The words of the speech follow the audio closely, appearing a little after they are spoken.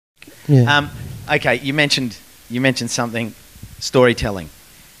Yeah. Okay, you mentioned something, storytelling.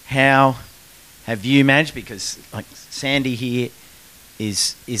 How have you managed? Because like Sandy here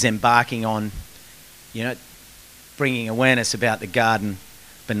is embarking on, bringing awareness about the garden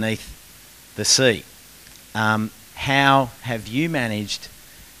beneath the sea. How have you managed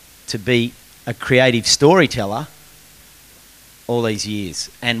to be a creative storyteller all these years?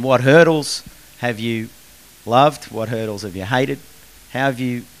 And what hurdles have you loved? What hurdles have you hated? How have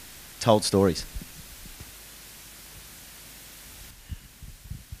you told stories?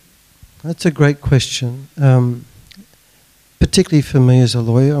 That's a great question. Particularly for me as a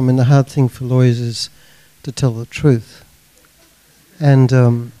lawyer. I mean, the hard thing for lawyers is to tell the truth.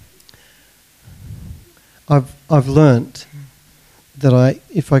 And I've learnt that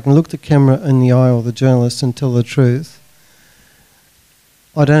if I can look the camera in the eye or the journalist and tell the truth,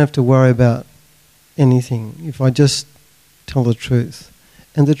 I don't have to worry about anything if I just tell the truth.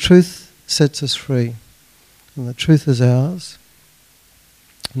 And the truth sets us free. And the truth is ours.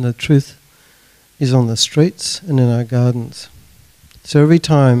 And the truth is on the streets and in our gardens. So every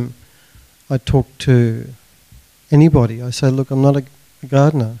time I talk to anybody, I say, look, I'm not a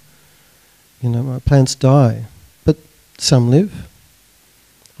gardener. My plants die, but some live.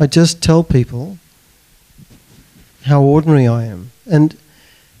 I just tell people how ordinary I am. And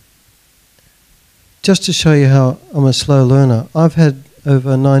just to show you how I'm a slow learner, I've had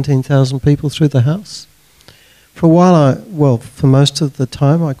over 19,000 people through the house. For a while, for most of the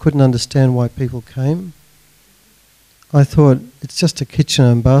time, I couldn't understand why people came. I thought, it's just a kitchen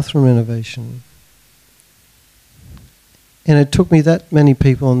and bathroom renovation. And it took me that many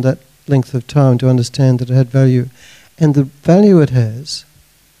people and that length of time to understand that it had value. And the value it has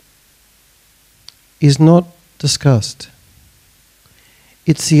is not discussed.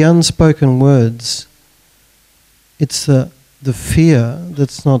 It's the unspoken words. It's the fear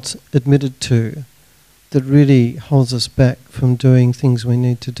that's not admitted to that really holds us back from doing things we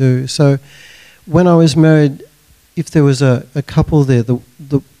need to do. So when I was married, if there was a couple there,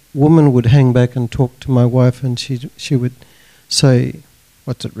 the woman would hang back and talk to my wife, and she would say,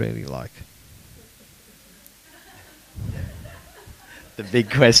 what's it really like? The big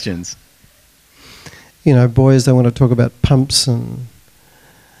questions. Boys, they want to talk about pumps and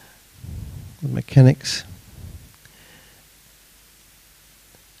mechanics.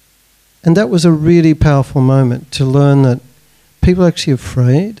 And that was a really powerful moment to learn that people are actually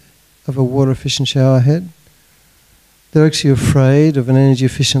afraid of a water-efficient shower head. They're actually afraid of an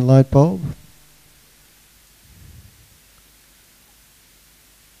energy-efficient light bulb.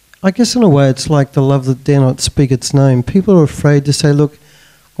 I guess in a way it's like the love that dare not speak its name. People are afraid to say, look,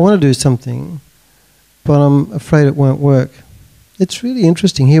 I want to do something, but I'm afraid it won't work. It's really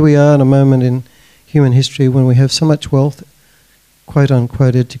interesting. Here we are in a moment in human history when we have so much wealth,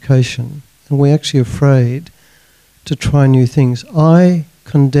 quote-unquote education, and we're actually afraid to try new things. I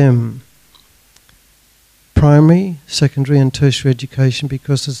condemn primary, secondary and tertiary education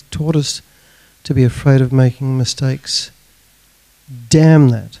because it's taught us to be afraid of making mistakes. Damn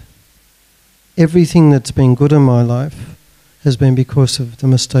that. Everything that's been good in my life has been because of the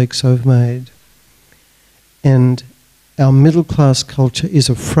mistakes I've made. And our middle-class culture is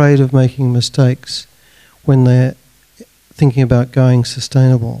afraid of making mistakes when they're thinking about going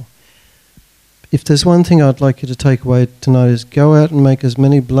sustainable. If there's one thing I'd like you to take away tonight is go out and make as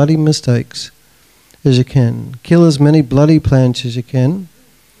many bloody mistakes as you can. Kill as many bloody plants as you can,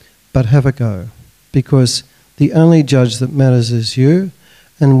 but have a go. Because the only judge that matters is you,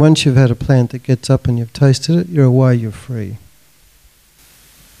 and once you've had a plant that gets up and you've tasted it, you're away, you're free.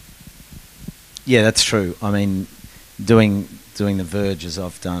 Yeah, that's true. I mean, doing the Verge as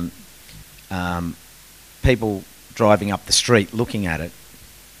I've done, people driving up the street looking at it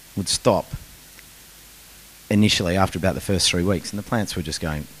would stop initially after about the first 3 weeks, and the plants were just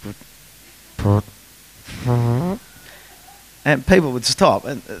going and people would stop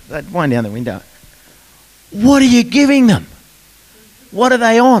and they'd wind down the window. What are you giving them? What are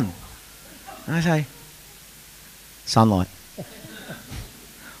they on? And I say, sunlight. A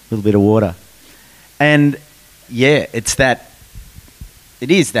little bit of water. And yeah, it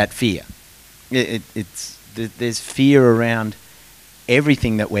is that fear. There's fear around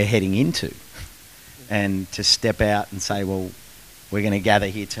everything that we're heading into. And to step out and say, well, we're going to gather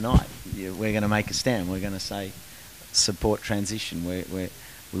here tonight. We're going to make a stand. We're going to say, support transition. We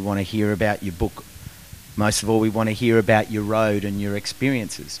want to hear about your book. Most of all, we want to hear about your road and your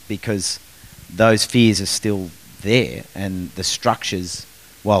experiences, because those fears are still there, and the structures,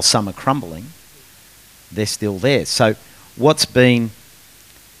 while some are crumbling, they're still there. So what's been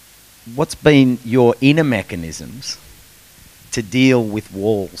your inner mechanisms to deal with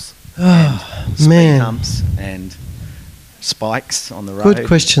walls Oh, speed man. humps and spikes on the road. Good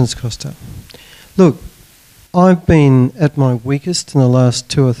questions, Costa. Look, I've been at my weakest in the last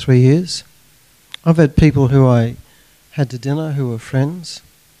 2 or 3 years. I've had people who I had to dinner who were friends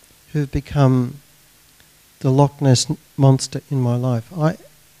who've become the Loch Ness monster in my life. I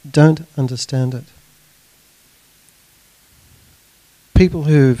don't understand it. People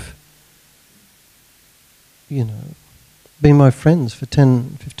who've, been my friends for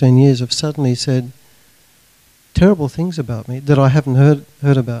 10, 15 years have suddenly said terrible things about me that I haven't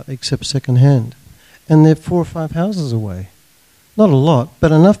heard about except secondhand. And they're 4 or 5 houses away. Not a lot,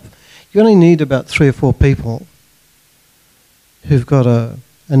 but enough. You only need about 3 or 4 people who've got a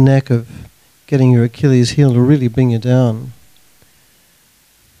knack of getting your Achilles heel to really bring you down.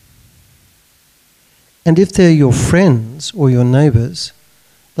 And if they're your friends or your neighbours,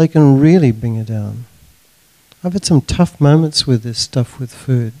 they can really bring you down. I've had some tough moments with this stuff with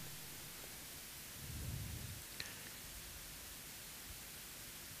food.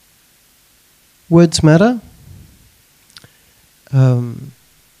 Words matter. And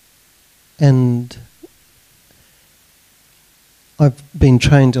I've been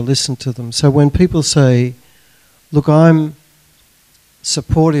trained to listen to them. So when people say, look, I'm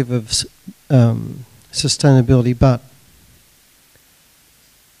supportive of sustainability, but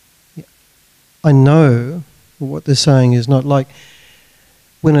I know what they're saying is not like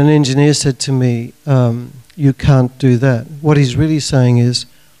when an engineer said to me, you can't do that. What he's really saying is,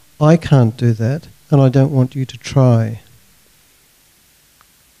 I can't do that, and I don't want you to try.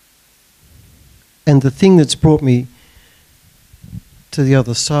 And the thing that's brought me to the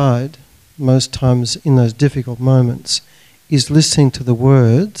other side, most times in those difficult moments, is listening to the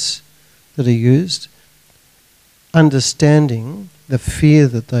words that are used, understanding the fear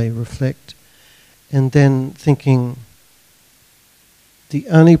that they reflect, and then thinking, the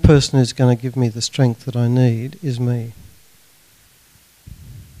only person who's going to give me the strength that I need is me.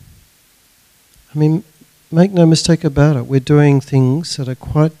 I mean, make no mistake about it, we're doing things that are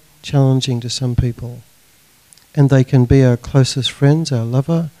quite challenging to some people. And they can be our closest friends, our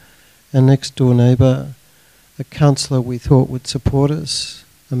lover, our next door neighbour, a counsellor we thought would support us,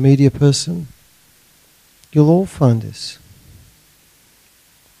 a media person. You'll all find this.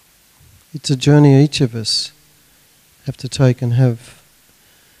 It's a journey each of us have to take and have,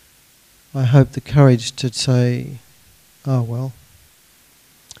 I hope, the courage to say, oh well,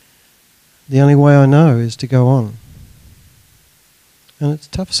 the only way I know is to go on. And it's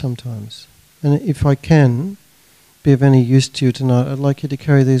tough sometimes. And if I can be of any use to you tonight, I'd like you to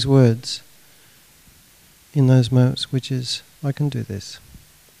carry these words in those moments, which is, I can do this.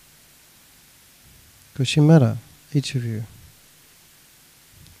 Because you matter, each of you.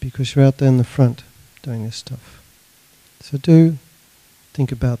 Because you're out there in the front doing this stuff. So do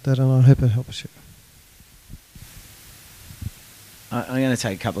think about that, and I hope it helps you. I'm going to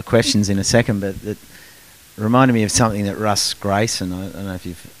take a couple of questions in a second, but that reminded me of something that Russ Grayson, I don't know if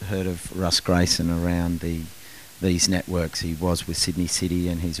you've heard of Russ Grayson around these networks. He was with Sydney City,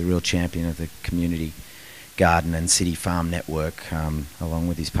 and he's a real champion of the community garden and city farm network, along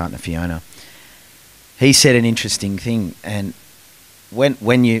with his partner Fiona. He said an interesting thing, and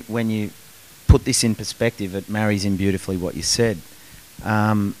when you put this in perspective, it marries in beautifully what you said.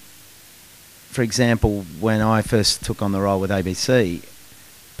 For example, when I first took on the role with ABC,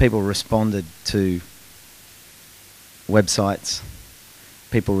 people responded to websites,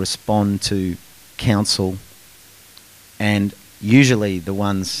 people respond to council, and usually the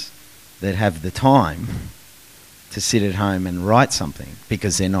ones that have the time to sit at home and write something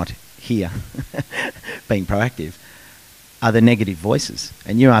because they're not here being proactive are the negative voices.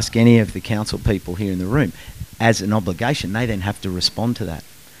 And you ask any of the council people here in the room, as an obligation, they then have to respond to that.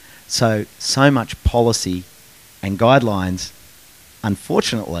 So much policy and guidelines,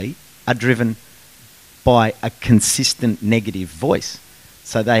 unfortunately, are driven by a consistent negative voice.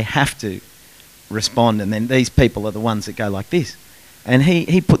 So they have to respond, and then these people are the ones that go like this. And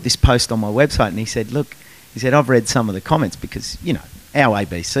he put this post on my website, and he said, look, I've read some of the comments because, our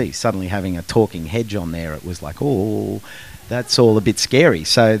ABC suddenly having a talking hedge on there, it was like, oh, that's all a bit scary.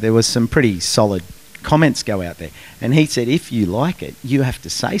 So there was some pretty solid comments go out there. And he said, if you like it, you have to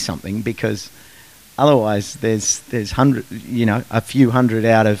say something, because otherwise there's a few hundred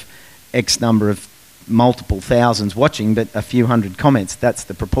out of X number of multiple thousands watching, but a few hundred comments, that's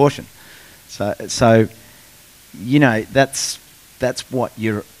the proportion. So that's what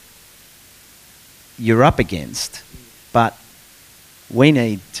you're up against. But we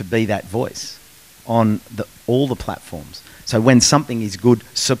need to be that voice on all the platforms. So when something is good,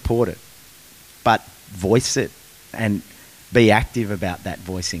 support it, but voice it and be active about that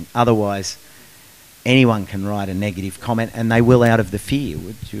voicing. Otherwise, anyone can write a negative comment, and they will out of the fear.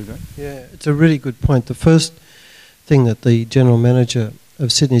 Would you agree? Yeah, it's a really good point. The first thing that the General Manager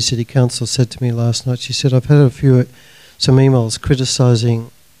of Sydney City Council said to me last night, she said, I've had some emails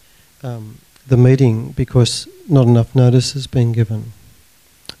criticising the meeting because not enough notice has been given.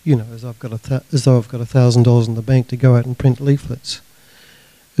 You know, as though I've got $1,000 in the bank to go out and print leaflets.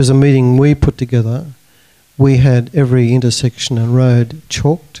 It was a meeting we put together. We had every intersection and road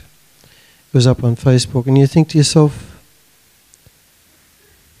chalked. It was up on Facebook, and you think to yourself,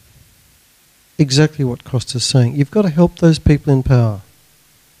 exactly what Costa's saying. You've got to help those people in power.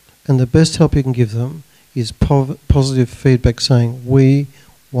 And the best help you can give them is positive feedback saying, we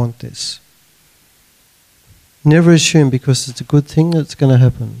want this. Never assume because it's a good thing that it's going to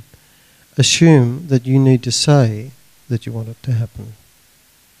happen. Assume that you need to say that you want it to happen.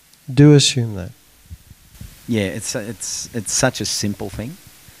 Do assume that. Yeah, it's such a simple thing.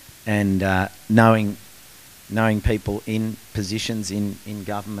 And knowing people in positions in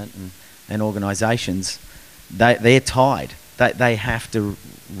government and organisations, they're tied. They have to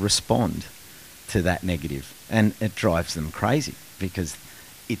respond to that negative, and it drives them crazy because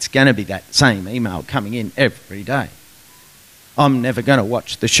it's going to be that same email coming in every day. I'm never going to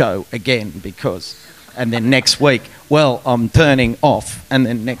watch the show again because... And then next week, well, I'm turning off. And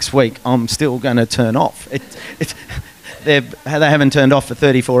then next week, I'm still going to turn off. They haven't turned off for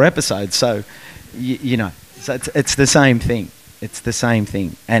 34 episodes, so, you know. So it's the same thing. It's the same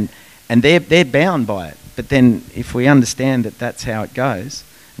thing. And they're bound by it. But then if we understand that that's how it goes,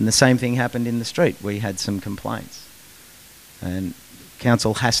 and the same thing happened in the street. We had some complaints. And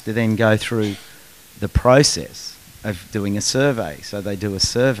council has to then go through the process of doing a survey. So they do a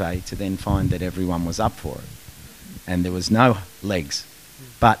survey to then find that everyone was up for it. And there was no legs.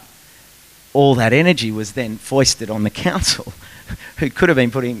 But all that energy was then foisted on the council, who could have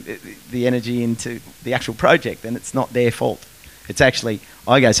been putting the energy into the actual project, and it's not their fault. It's actually,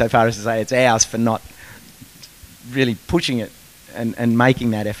 I go so far as to say it's ours for not really pushing it and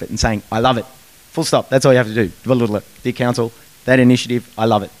making that effort and saying, I love it. Full stop. That's all you have to do. Dear council, that initiative, I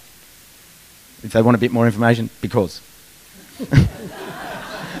love it. If they want a bit more information, because. And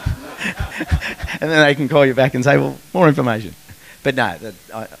then they can call you back and say, well, more information. But no,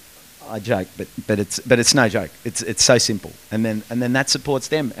 I joke, but it's no joke. It's so simple. And then that supports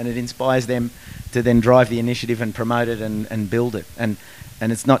them, and it inspires them to then drive the initiative and promote it and build it. And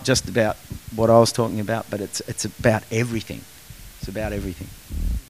it's not just about what I was talking about, but it's about everything. It's about everything.